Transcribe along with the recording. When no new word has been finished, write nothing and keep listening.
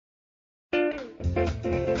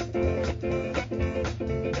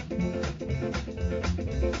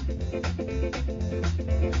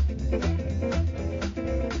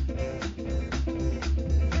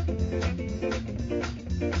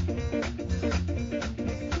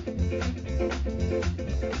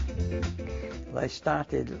I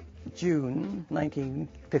started June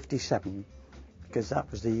 1957 because that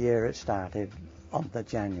was the year it started, on the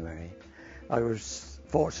January. I was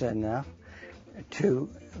fortunate enough to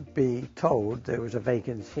be told there was a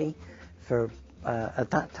vacancy for, at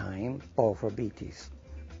that time, all for BTs.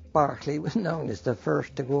 Berkeley was known as the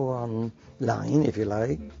first to go online, if you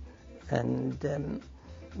like, and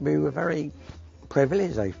we were very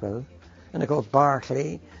privileged, I suppose. And of course,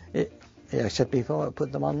 Berkeley, I said before, it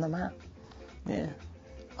put them on the map. Yeah.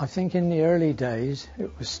 I think in the early days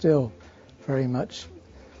it was still very much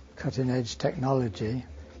cutting-edge technology,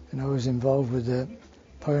 and I was involved with the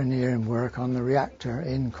pioneering work on the reactor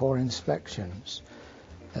in core inspections.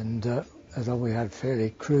 And although we had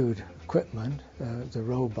fairly crude equipment, the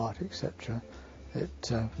robot, etc.,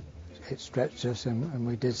 it stretched us, and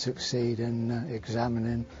we did succeed in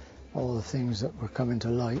examining all the things that were coming to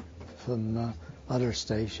light from other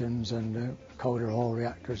stations and Coder Hall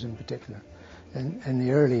reactors in particular. In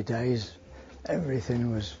the early days,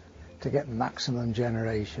 everything was to get maximum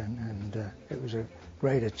generation, and it was a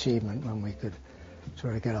great achievement when we could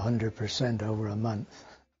sort of get 100% over a month.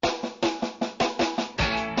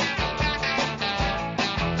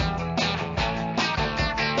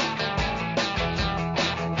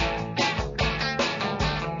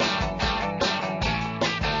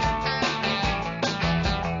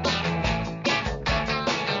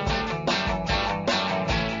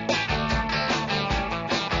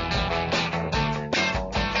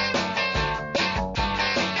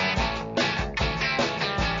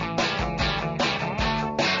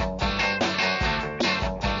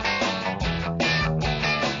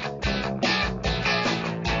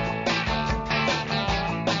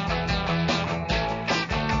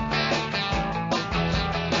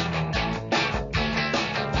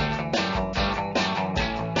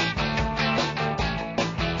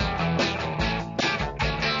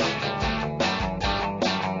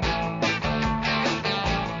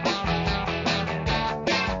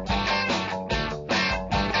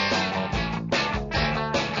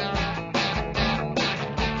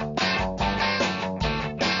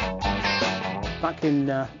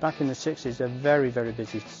 Back in the 60s, a very, very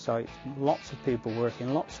busy site, lots of people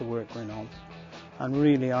working, lots of work going on. And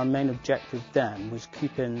really our main objective then was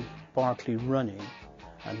keeping Berkeley running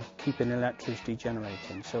and keeping electricity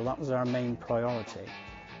generating. So that was our main priority.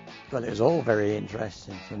 Well, it was all very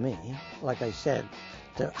interesting for me. Like I said,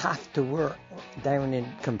 to have to work down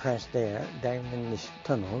in compressed air, down in the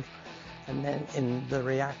tunnels, and then in the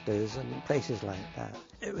reactors and places like that.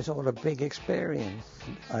 It was all a big experience.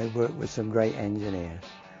 I worked with some great engineers,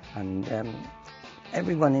 and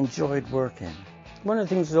everyone enjoyed working. One of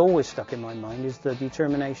the things that's always stuck in my mind is the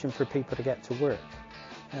determination for people to get to work.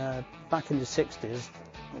 Back in the 60s,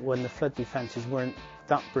 when the flood defences weren't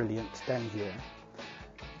that brilliant down here,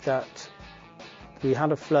 that we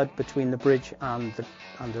had a flood between the bridge and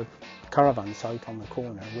the caravan site on the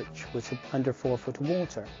corner, which was under 4 foot of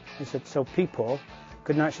water. I said, so people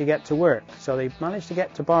couldn't actually get to work. So they managed to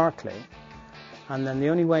get to Berkeley, and then the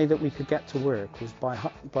only way that we could get to work was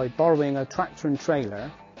by borrowing a tractor and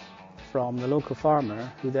trailer from the local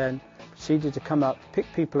farmer, who then proceeded to come up, pick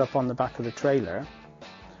people up on the back of the trailer,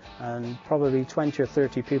 and probably 20 or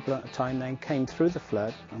 30 people at a time then came through the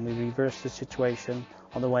flood, and we reversed the situation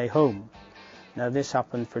on the way home. Now this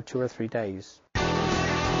happened for 2 or 3 days.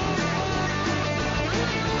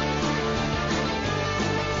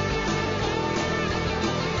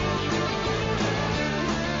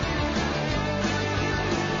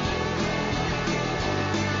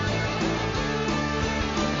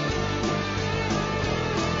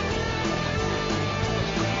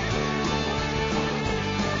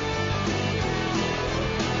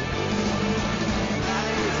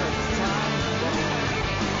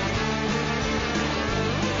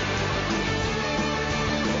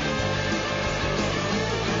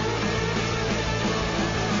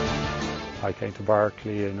 I came to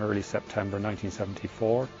Berkeley in early September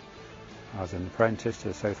 1974 as an apprentice to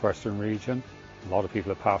the southwestern region. A lot of people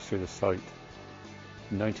have passed through the site.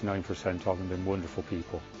 99% of them have been wonderful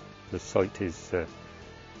people. The site is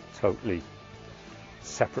totally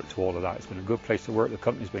separate to all of that. It's been a good place to work, the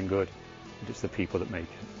company's been good, and it's the people that make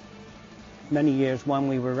it. Many years when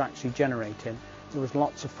we were actually generating, there was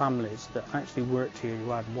lots of families that actually worked here who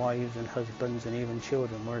had wives and husbands and even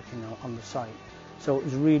children working on the site. So it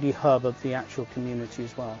was really hub of the actual community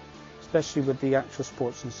as well. especially with the actual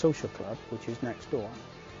Sports and Social Club, which is next door,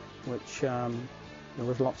 which there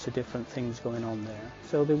was lots of different things going on there.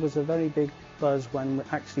 So there was a very big buzz when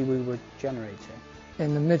actually we were generating.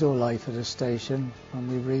 In the middle life of the station, when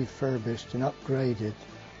we refurbished and upgraded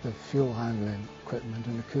the fuel handling equipment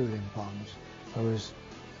and the cooling ponds, I was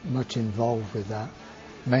much involved with that,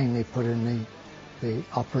 mainly putting the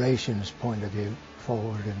operations point of view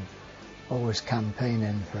forward and always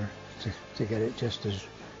campaigning to get it just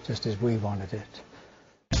as we wanted it.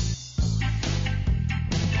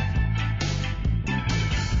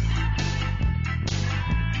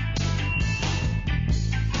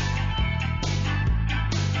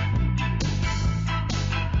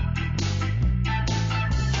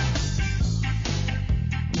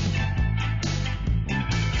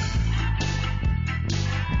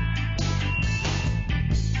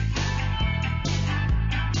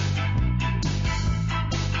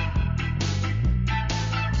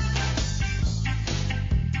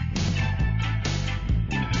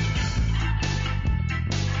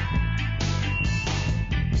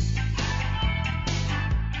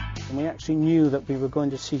 And we actually knew that we were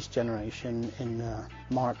going to cease generation in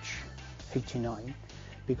March '89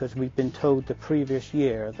 because we'd been told the previous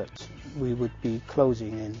year that we would be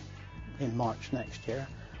closing in March next year.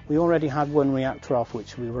 We already had one reactor off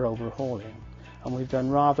which we were overhauling, and we've done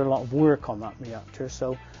rather a lot of work on that reactor,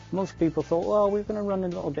 so most people thought, well, we're going to run a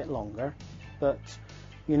little bit longer, but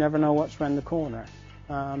you never know what's around the corner.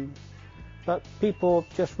 But people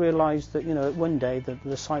just realised that, you know, one day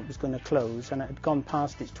the site was going to close and it had gone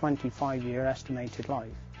past its 25-year estimated life.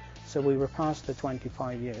 So we were past the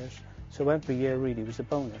 25 years, so every year really was a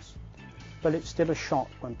bonus. But it's still a shock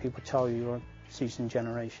when people tell you you're ceasing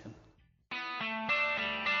generation.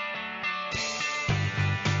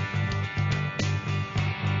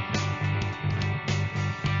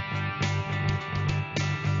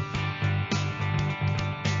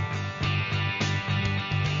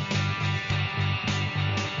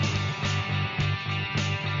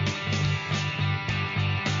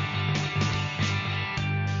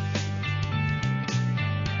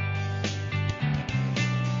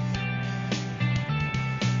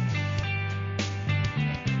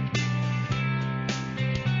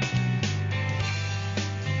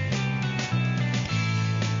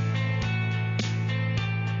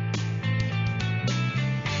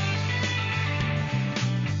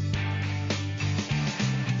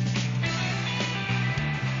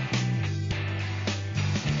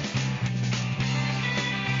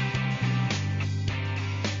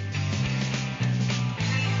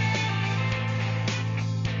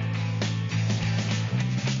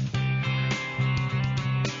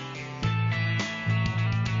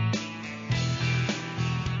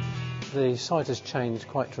 The site has changed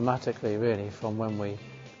quite dramatically really from when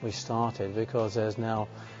we started, because there's now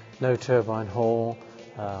no turbine hall,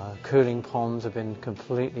 cooling ponds have been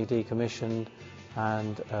completely decommissioned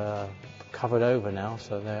and covered over now,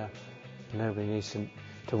 so nobody needs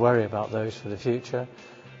to worry about those for the future.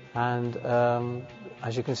 And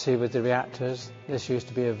as you can see with the reactors, this used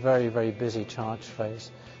to be a very, very busy charge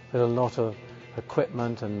phase with a lot of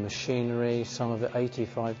equipment and machinery, some of it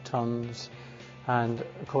 85 tons. And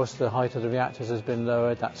of course the height of the reactors has been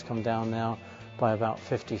lowered, that's come down now by about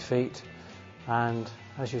 50 feet. And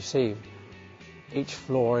as you see, each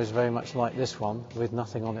floor is very much like this one with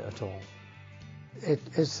nothing on it at all. It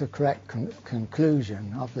is the correct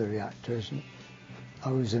conclusion of the reactors.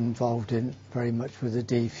 I was involved in very much with the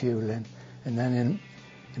defueling and then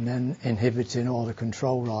inhibiting all the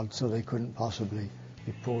control rods so they couldn't possibly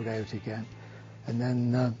be pulled out again. And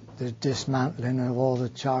then the dismantling of all the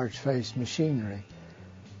charge phase machinery.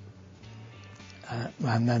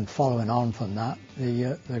 And then following on from that,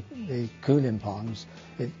 the cooling ponds,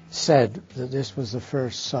 it said that this was the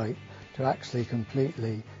first site to actually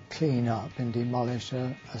completely clean up and demolish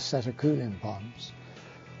a set of cooling ponds.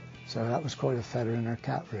 So that was quite a feather in her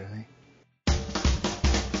cap, really.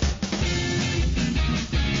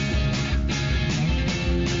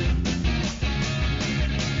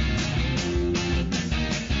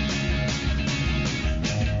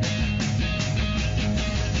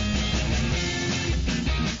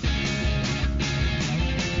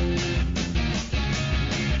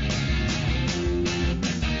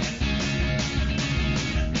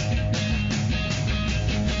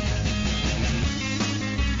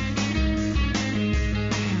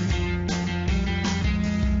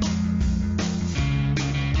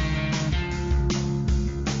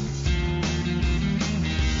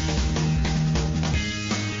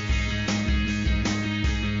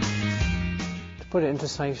 Put it into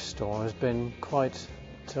safe store has been quite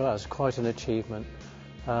an achievement.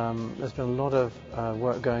 There's been a lot of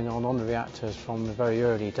work going on the reactors from the very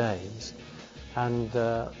early days and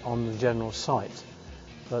on the general site.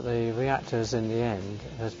 But the reactors in the end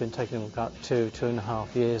has been taking about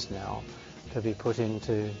 2.5 years now to be put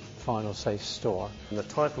into final safe store. And the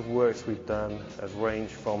type of works we've done has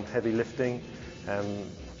ranged from heavy lifting,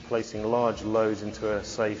 placing large loads into a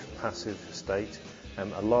safe passive state,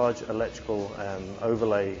 a large electrical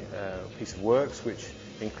overlay piece of works which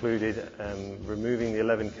included removing the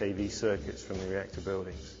 11 kV circuits from the reactor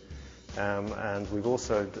buildings. And we've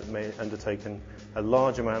also undertaken a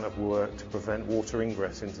large amount of work to prevent water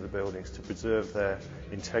ingress into the buildings to preserve their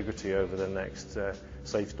integrity over the next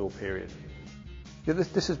safe store period. Yeah,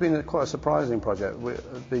 this has been quite a surprising project.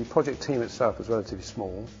 The project team itself is relatively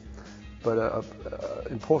small, but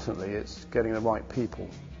importantly it's getting the right people,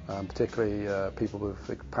 particularly people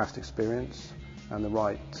with past experience and the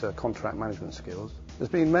right contract management skills. There's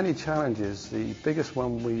been many challenges. The biggest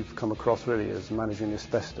one we've come across really is managing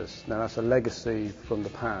asbestos. Now that's a legacy from the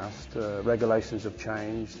past. Regulations have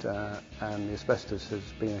changed and the asbestos has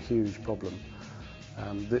been a huge problem,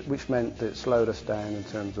 which meant that it slowed us down in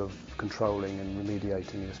terms of controlling and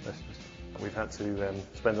remediating the asbestos. We've had to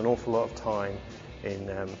spend an awful lot of time in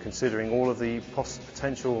considering all of the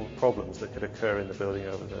potential problems that could occur in the building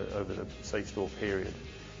over the safe store period.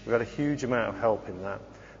 We've had a huge amount of help in that.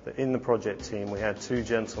 In the project team we had 2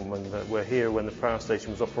 gentlemen that were here when the power station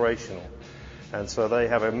was operational, and so they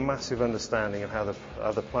have a massive understanding of how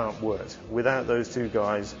the plant worked. Without those 2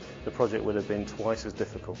 guys the project would have been twice as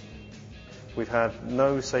difficult. We've had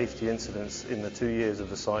no safety incidents in the 2 years of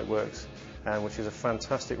the site works, which is a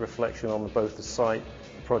fantastic reflection on both the site,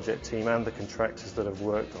 the project team and the contractors that have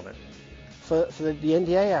worked on it. For the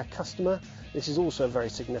NDA, our customer, this is also a very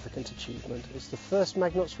significant achievement. It's the first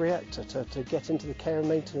Magnox reactor to get into the care and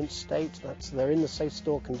maintenance state. They're in the safe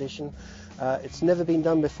store condition. It's never been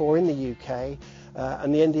done before in the UK,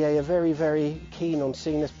 and the NDA are very, very keen on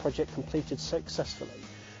seeing this project completed successfully.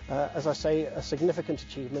 As I say, a significant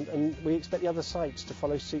achievement, and we expect the other sites to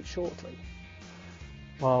follow suit shortly.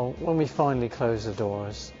 Well, when we finally close the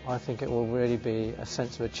doors, I think it will really be a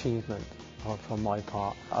sense of achievement from my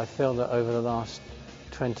part. I feel that over the last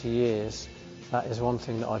 20 years, that is one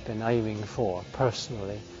thing that I've been aiming for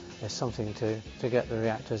personally, is something to get the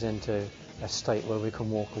reactors into a state where we can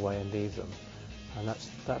walk away and leave them. And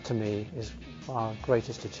that to me is our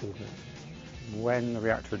greatest achievement. When the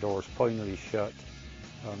reactor doors finally shut,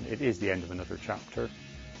 it is the end of another chapter,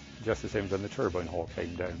 just the same as when the turbine hall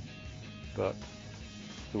came down. But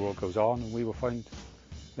the world goes on and we will find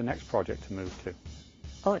the next project to move to.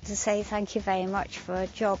 I want to say thank you very much for a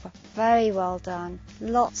job very well done.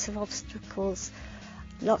 Lots of obstacles,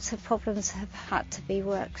 lots of problems have had to be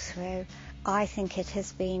worked through. I think it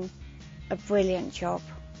has been a brilliant job,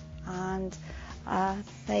 and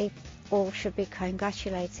they all should be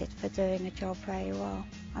congratulated for doing a job very well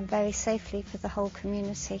and very safely for the whole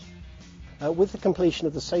community. With the completion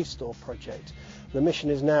of the Safe Store project, the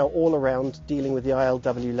mission is now all around dealing with the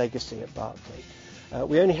ILW legacy at Berkeley.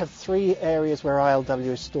 We only have 3 areas where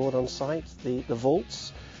ILW is stored on site: the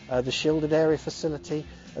vaults, the shielded area facility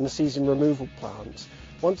and the cesium removal plant.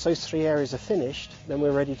 Once those 3 areas are finished, then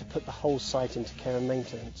we're ready to put the whole site into care and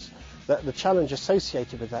maintenance. The challenge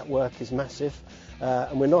associated with that work is massive,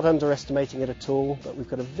 and we're not underestimating it at all, but we've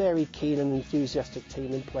got a very keen and enthusiastic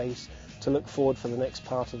team in place to look forward for the next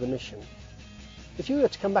part of the mission. If you were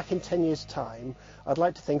to come back in 10 years' time, I'd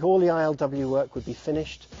like to think all the ILW work would be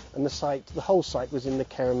finished and the whole site was in the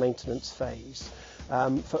care and maintenance phase.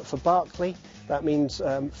 For Berkeley, that means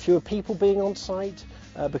fewer people being on site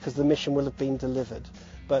because the mission will have been delivered.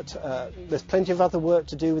 But there's plenty of other work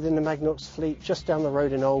to do within the Magnox fleet just down the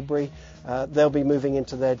road in Albury. They'll be moving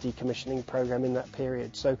into their decommissioning programme in that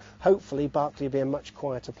period. So hopefully Berkeley will be a much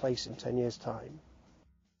quieter place in 10 years' time.